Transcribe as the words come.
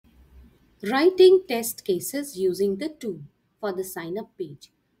Writing test cases using the tool for the sign up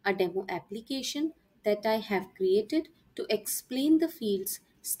page, a demo application that I have created to explain the fields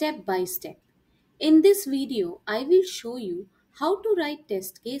step by step. In this video, I will show you how to write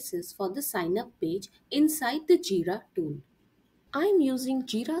test cases for the sign up page inside the Jira tool. I'm using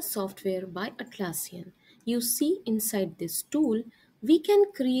Jira software by Atlassian. You see, inside this tool, we can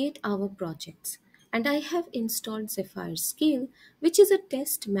create our projects. And I have installed Sapphire Scale, which is a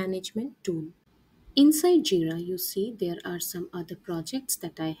test management tool. Inside Jira, you see there are some other projects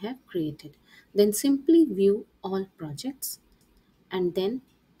that I have created. Then simply view all projects and then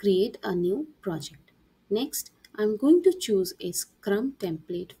create a new project. Next, I'm going to choose a Scrum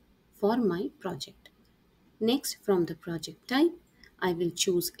template for my project. Next, from the project type, I will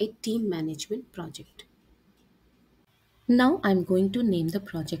choose a team management project. Now I'm going to name the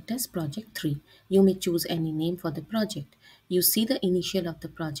project as project 3. You may choose any name for the project. You see the initial of the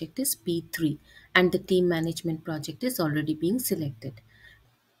project is P3 and the team management project is already being selected.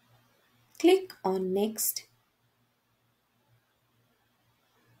 Click on next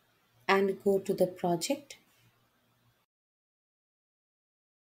and go to the project.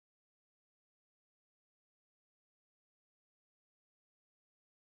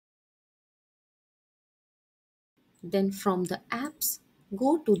 Then from the apps,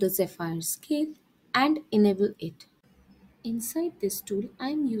 go to the Sapphire Scale and enable it. Inside this tool, I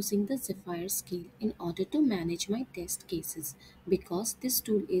am using the Sapphire Scale in order to manage my test cases because this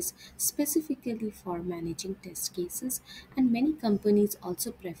tool is specifically for managing test cases and many companies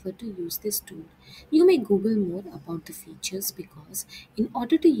also prefer to use this tool. You may Google more about the features because in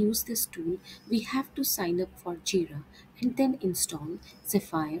order to use this tool, we have to sign up for Jira and then install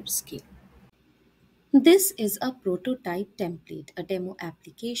Sapphire Scale. This is a prototype template, a demo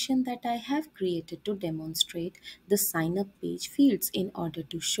application that I have created to demonstrate the sign up page fields in order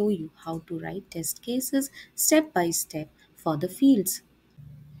to show you how to write test cases step by step for the fields.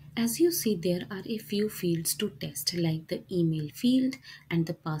 As you see, there are a few fields to test, like the email field and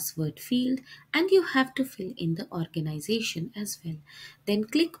the password field, and you have to fill in the organization as well. Then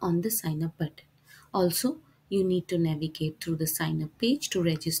click on the sign up button. Also, you need to navigate through the sign up page to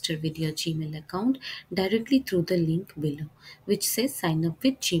register with your Gmail account directly through the link below, which says sign up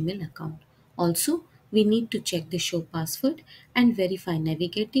with Gmail account. Also, we need to check the show password and verify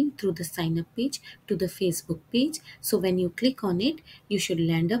navigating through the sign up page to the Facebook page. So when you click on it, you should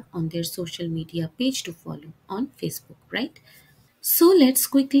land up on their social media page to follow on Facebook, right? So let's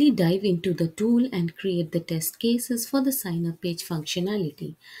quickly dive into the tool and create the test cases for the sign up page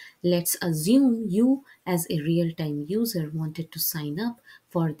functionality. Let's assume you as a real-time user wanted to sign up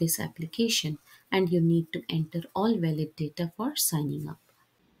for this application and you need to enter all valid data for signing up.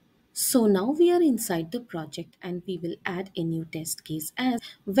 So now we are inside the project and we will add a new test case as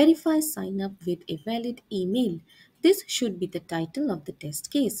verify sign up with a valid email. This should be the title of the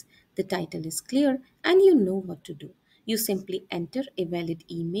test case. The title is clear and you know what to do. You simply enter a valid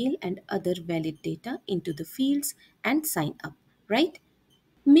email and other valid data into the fields and sign up, right?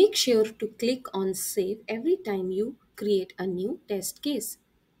 Make sure to click on save every time you create a new test case.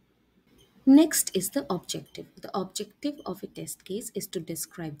 Next is the objective. The objective of a test case is to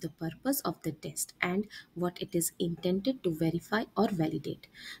describe the purpose of the test and what it is intended to verify or validate.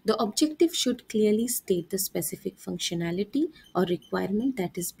 The objective should clearly state the specific functionality or requirement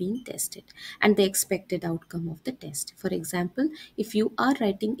that is being tested and the expected outcome of the test. For example, if you are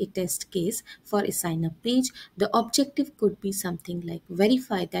writing a test case for a sign up page, the objective could be something like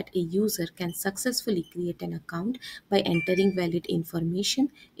verify that a user can successfully create an account by entering valid information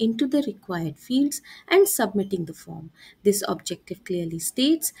into the required fields and submitting the form. This objective clearly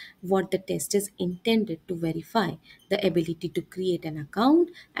states what the test is intended to verify: the ability to create an account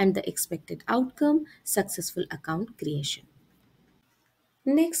and the expected outcome, successful account creation.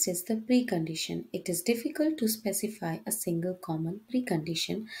 Next is the precondition. It is difficult to specify a single common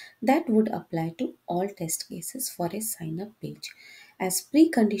precondition that would apply to all test cases for a sign-up page, as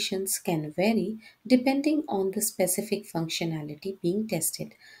preconditions can vary depending on the specific functionality being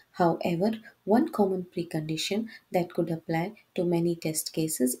tested. However, one common precondition that could apply to many test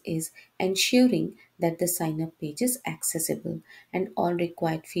cases is ensuring that the sign-up page is accessible and all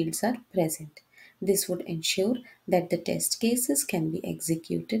required fields are present. This would ensure that the test cases can be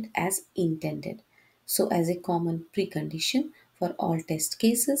executed as intended. So, as a common precondition for all test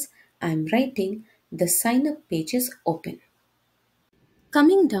cases, I am writing the sign up page is open.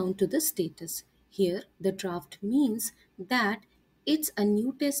 Coming down to the status, here the draft means that it's a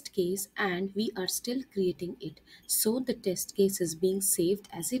new test case and we are still creating it. So, the test case is being saved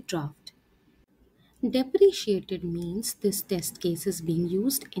as a draft. Depreciated means this test case is being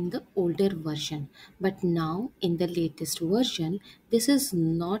used in the older version, but now in the latest version, this is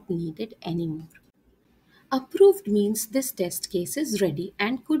not needed anymore. Approved means this test case is ready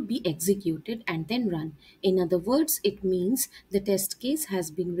and could be executed and then run. In other words, it means the test case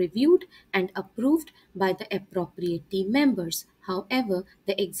has been reviewed and approved by the appropriate team members. However,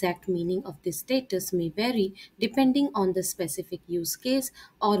 the exact meaning of this status may vary depending on the specific use case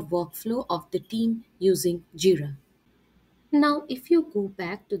or workflow of the team using Jira. Now, if you go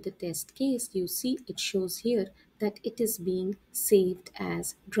back to the test case, you see it shows here that it is being saved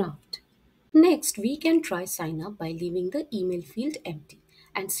as draft. Next, we can try sign up by leaving the email field empty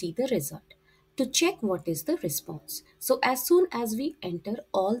and see the result to check what is the response. So as soon as we enter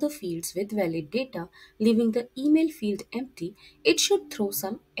all the fields with valid data, leaving the email field empty, it should throw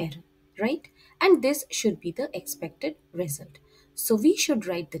some error, right? And this should be the expected result. So we should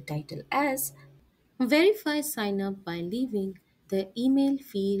write the title as verify sign up by leaving the email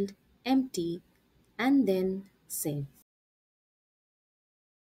field empty and then save.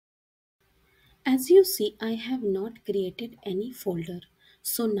 As you see, I have not created any folder.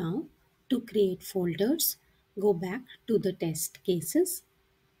 So now to create folders, go back to the test cases,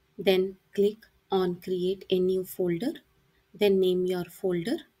 then click on create a new folder, then name your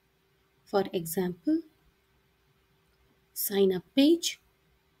folder. For example, sign up page,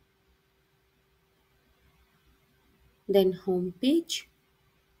 then home page,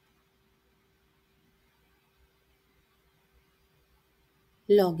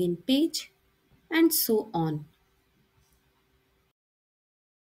 login page, and so on.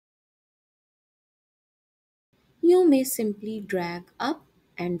 You may simply drag up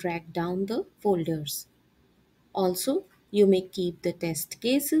and drag down the folders. Also, you may keep the test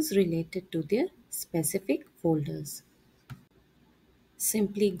cases related to their specific folders.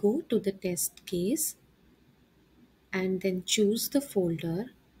 Simply go to the test case and then choose the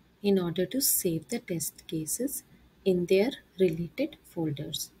folder in order to save the test cases in their related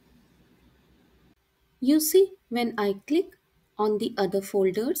folders. You see, when I click on the other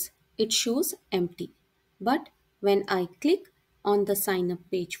folders, it shows empty. But when I click on the sign up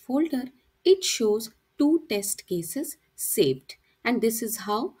page folder, it shows two test cases saved. And this is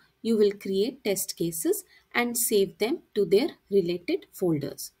how you will create test cases and save them to their related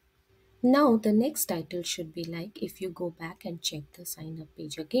folders. Now the next title should be like, if you go back and check the sign up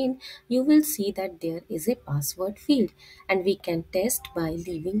page again, you will see that there is a password field and we can test by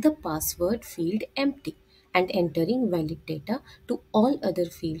leaving the password field empty and entering valid data to all other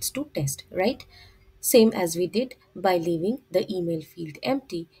fields to test, right? Same as we did by leaving the email field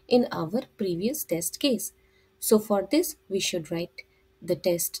empty in our previous test case. So for this, we should write the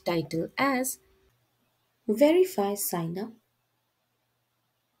test title as verify sign up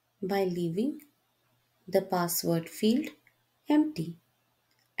by leaving the password field empty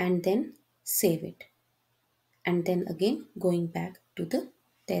and then save it, and then again going back to the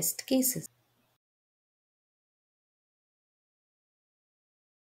test cases.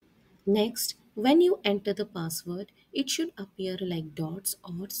 Next, when you enter the password, it should appear like dots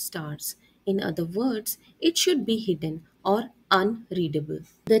or stars. In other words, it should be hidden or unreadable.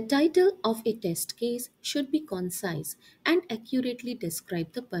 The title of a test case should be concise and accurately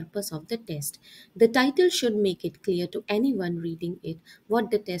describe the purpose of the test. The title should make it clear to anyone reading it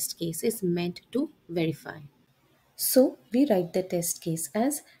what the test case is meant to verify. So we write the test case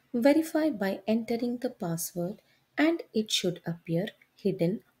as verify by entering the password and it should appear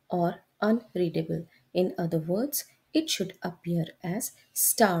hidden or unreadable. In other words, it should appear as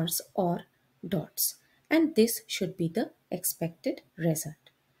stars or dots, and this should be the expected result.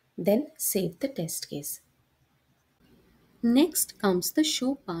 Then save the test case. Next comes the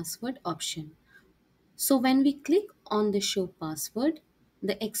show password option. So when we click on the show password,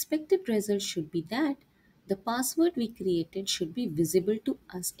 the expected result should be that the password we created should be visible to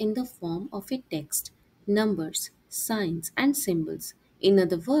us in the form of a text, numbers, signs, and symbols. In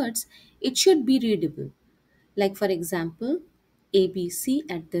other words, it should be readable. Like for example, ABC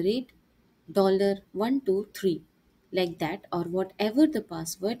at the rate $123, like that, or whatever the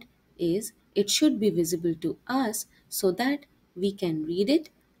password is, it should be visible to us so that we can read it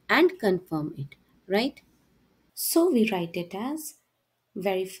and confirm it, right? So we write it as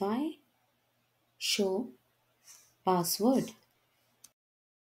verify show password.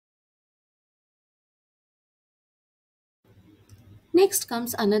 Next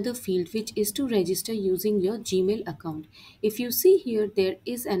comes another field, which is to register using your Gmail account. If you see here, there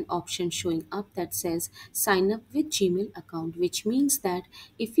is an option showing up that says sign up with Gmail account, which means that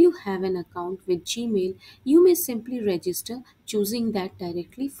if you have an account with Gmail, you may simply register choosing that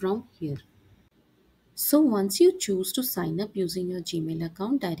directly from here. So once you choose to sign up using your Gmail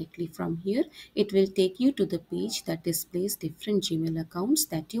account directly from here, it will take you to the page that displays different Gmail accounts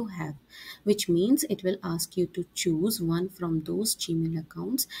that you have, which means it will ask you to choose one from those Gmail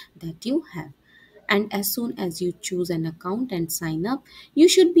accounts that you have. And as soon as you choose an account and sign up, you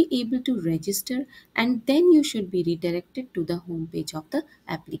should be able to register, and then you should be redirected to the home page of the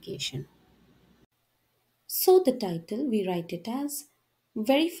application. So the title, we write it as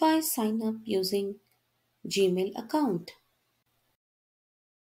Verify Sign Up Using Gmail Account.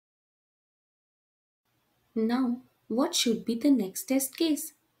 Now, what should be the next test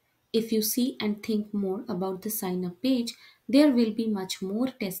case? If you see and think more about the sign up page, there will be much more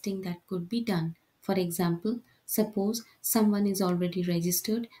testing that could be done. For example, suppose someone is already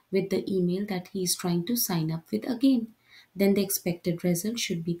registered with the email that he is trying to sign up with again. Then the expected result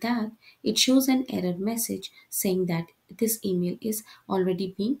should be that it shows an error message saying that this email is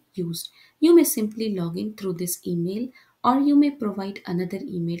already being used. You may simply log in through this email, or you may provide another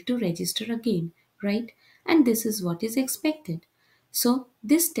email to register again, right? And this is what is expected. So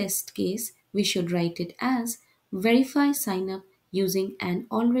this test case, we should write it as verify sign up using an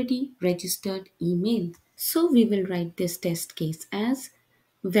already registered email. So we will write this test case as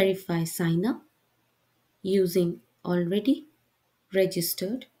verify sign up using already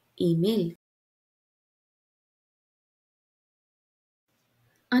registered email.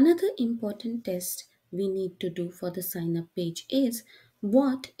 Another important test we need to do for the sign up page is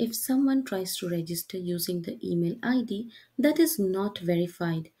what if someone tries to register using the email ID that is not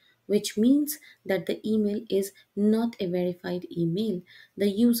verified, which means that the email is not a verified email. The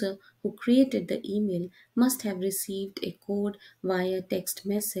user who created the email must have received a code via text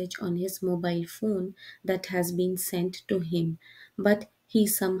message on his mobile phone that has been sent to him, but he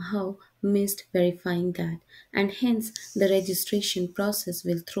somehow missed verifying that, and hence the registration process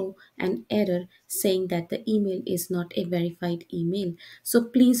will throw an error saying that the email is not a verified email. So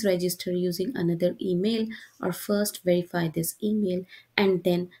please register using another email, or first verify this email and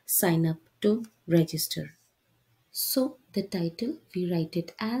then sign up to register. So the title, we write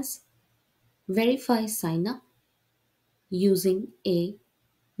it as verify sign up using a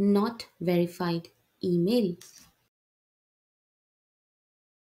not verified email.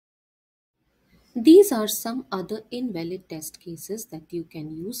 These are some other invalid test cases that you can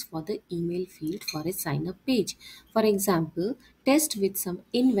use for the email field for a sign up page. For example, test with some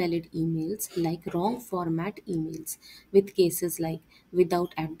invalid emails like wrong format emails with cases like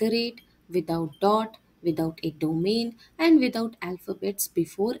without at the rate, without dot, without a domain, and without alphabets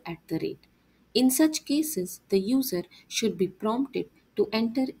before at the rate. In such cases, the user should be prompted to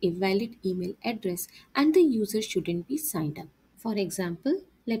enter a valid email address and the user shouldn't be signed up. For example,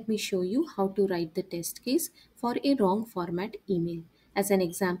 let me show you how to write the test case for a wrong format email. As an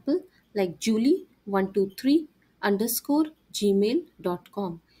example, like julie123 underscore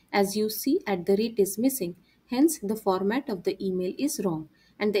gmail.com. As you see, at the rate is missing. Hence, the format of the email is wrong.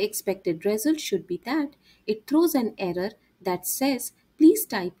 And the expected result should be that it throws an error that says, please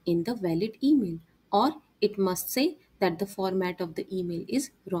type in the valid email. Or it must say that the format of the email is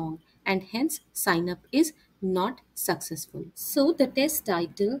wrong and hence sign up is not successful. So the test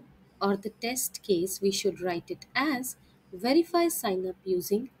title or the test case, we should write it as verify sign up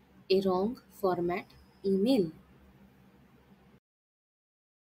using a wrong format email.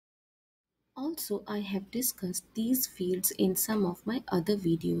 Also, I have discussed these fields in some of my other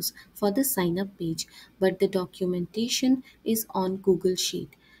videos for the sign up page, but the documentation is on Google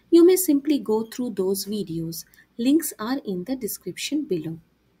Sheet. You may simply go through those videos. Links are in the description below.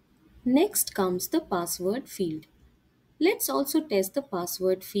 Next comes the password field. Let's also test the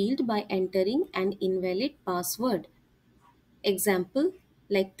password field by entering an invalid password. Example,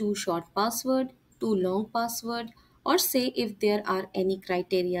 like too short password, too long password, or say if there are any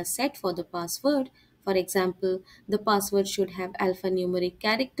criteria set for the password. For example, the password should have alphanumeric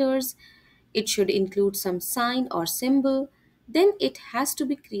characters, it should include some sign or symbol, then it has to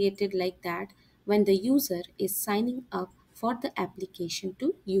be created like that when the user is signing up for the application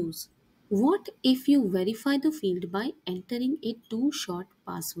to use. What if you verify the field by entering a too short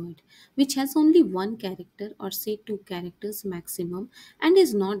password, which has only one character or say two characters maximum and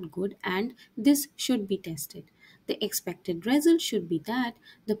is not good, and this should be tested? The expected result should be that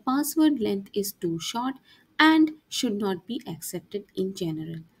the password length is too short and should not be accepted in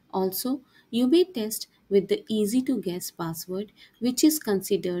general. Also, you may test with the easy to guess password, which is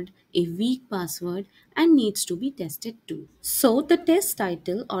considered a weak password and needs to be tested too. So, the test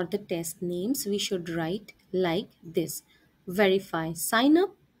title or the test names we should write like this: verify sign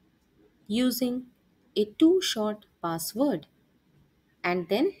up using a too short password, and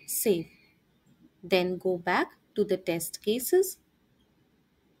then save. Then go back to the test cases,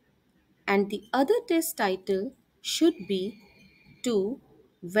 and the other test title should be to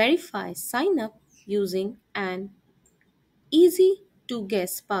verify sign up using an easy to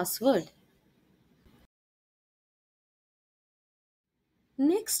guess password.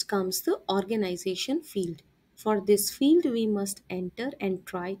 Next comes the organization field. For this field, we must enter and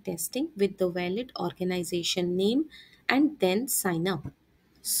try testing with the valid organization name and then sign up.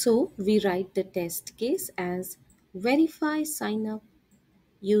 So we write the test case as verify sign up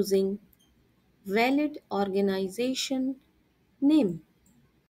using valid organization name.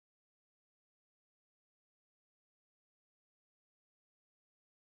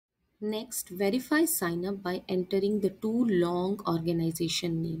 Next, verify sign up by entering the too long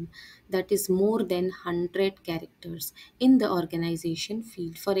organization name, that is more than 100 characters in the organization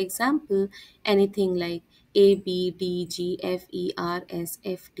field. For example, anything like A, B, D, G, F, E, R, S,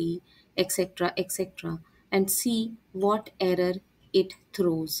 F, T, etc., etc., and see what error it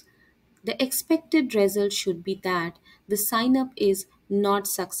throws. The expected result should be that the sign up is not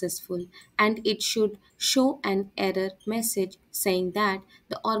successful, and it should show an error message saying that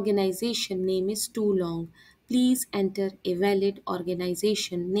the organization name is too long. Please enter a valid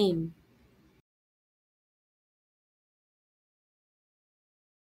organization name.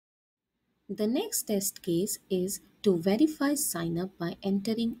 The next test case is to verify sign up by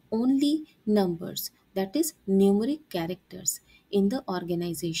entering only numbers, that is numeric characters, in the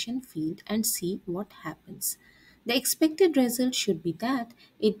organization field and see what happens. The expected result should be that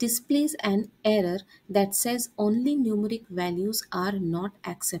it displays an error that says only numeric values are not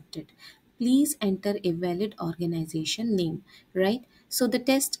accepted. Please enter a valid organization name, right? So the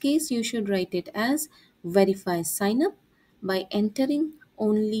test case you should write it as verify sign up by entering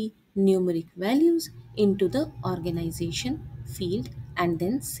only numeric values into the organization field and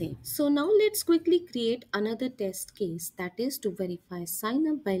then save. So now let's quickly create another test case, that is to verify sign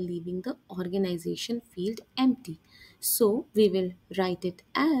up by leaving the organization field empty. So we will write it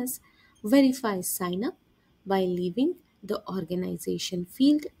as verify sign up by leaving the organization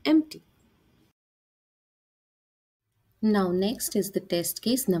field empty. Now next is the test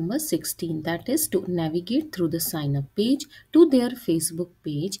case number 16, that is to navigate through the sign up page to their Facebook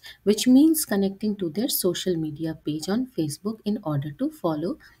page, which means connecting to their social media page on Facebook in order to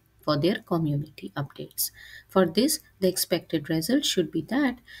follow for their community updates. For this, the expected result should be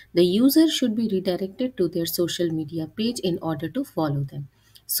that the user should be redirected to their social media page in order to follow them.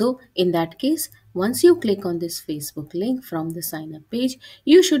 So in that case, once you click on this Facebook link from the sign up page,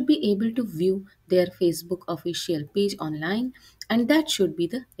 you should be able to view their Facebook official page online, and that should be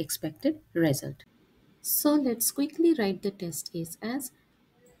the expected result. So let's quickly write the test case as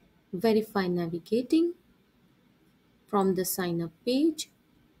verify navigating from the sign up page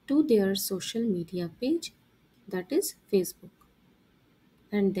to their social media page, that is Facebook,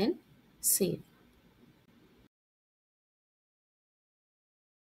 and then save.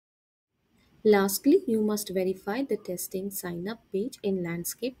 Lastly, you must verify the testing sign up page in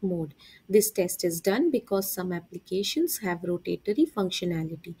landscape mode. This test is done because some applications have rotatory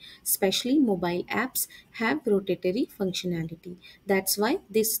functionality, especially mobile apps have rotatory functionality. That's why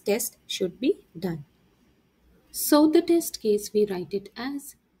this test should be done. So the test case we write it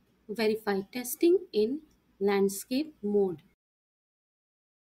as verify testing in landscape mode.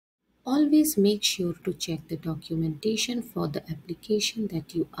 Always make sure to check the documentation for the application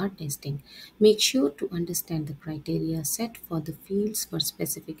that you are testing. Make sure to understand the criteria set for the fields for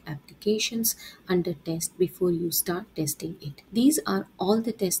specific applications under test before you start testing it. These are all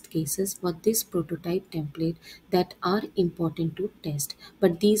the test cases for this prototype template that are important to test,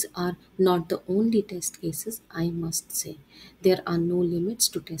 but these are not the only test cases, I must say. There are no limits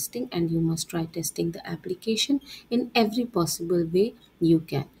to testing, and you must try testing the application in every possible way you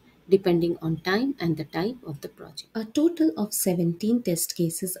can, depending on time and the type of the project. A total of 17 test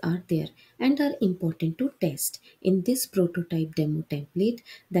cases are there and are important to test in this prototype demo template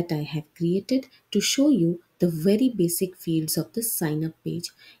that I have created to show you the very basic fields of the sign up page.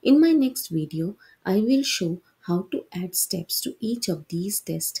 In my next video, I will show how to add steps to each of these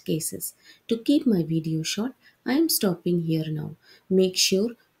test cases. To keep my video short, I am stopping here now. Make sure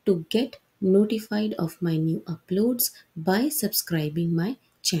to get notified of my new uploads by subscribing my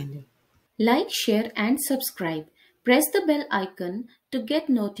channel. Like, share and subscribe. Press the bell icon to get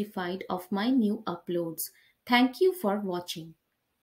notified of my new uploads. Thank you for watching.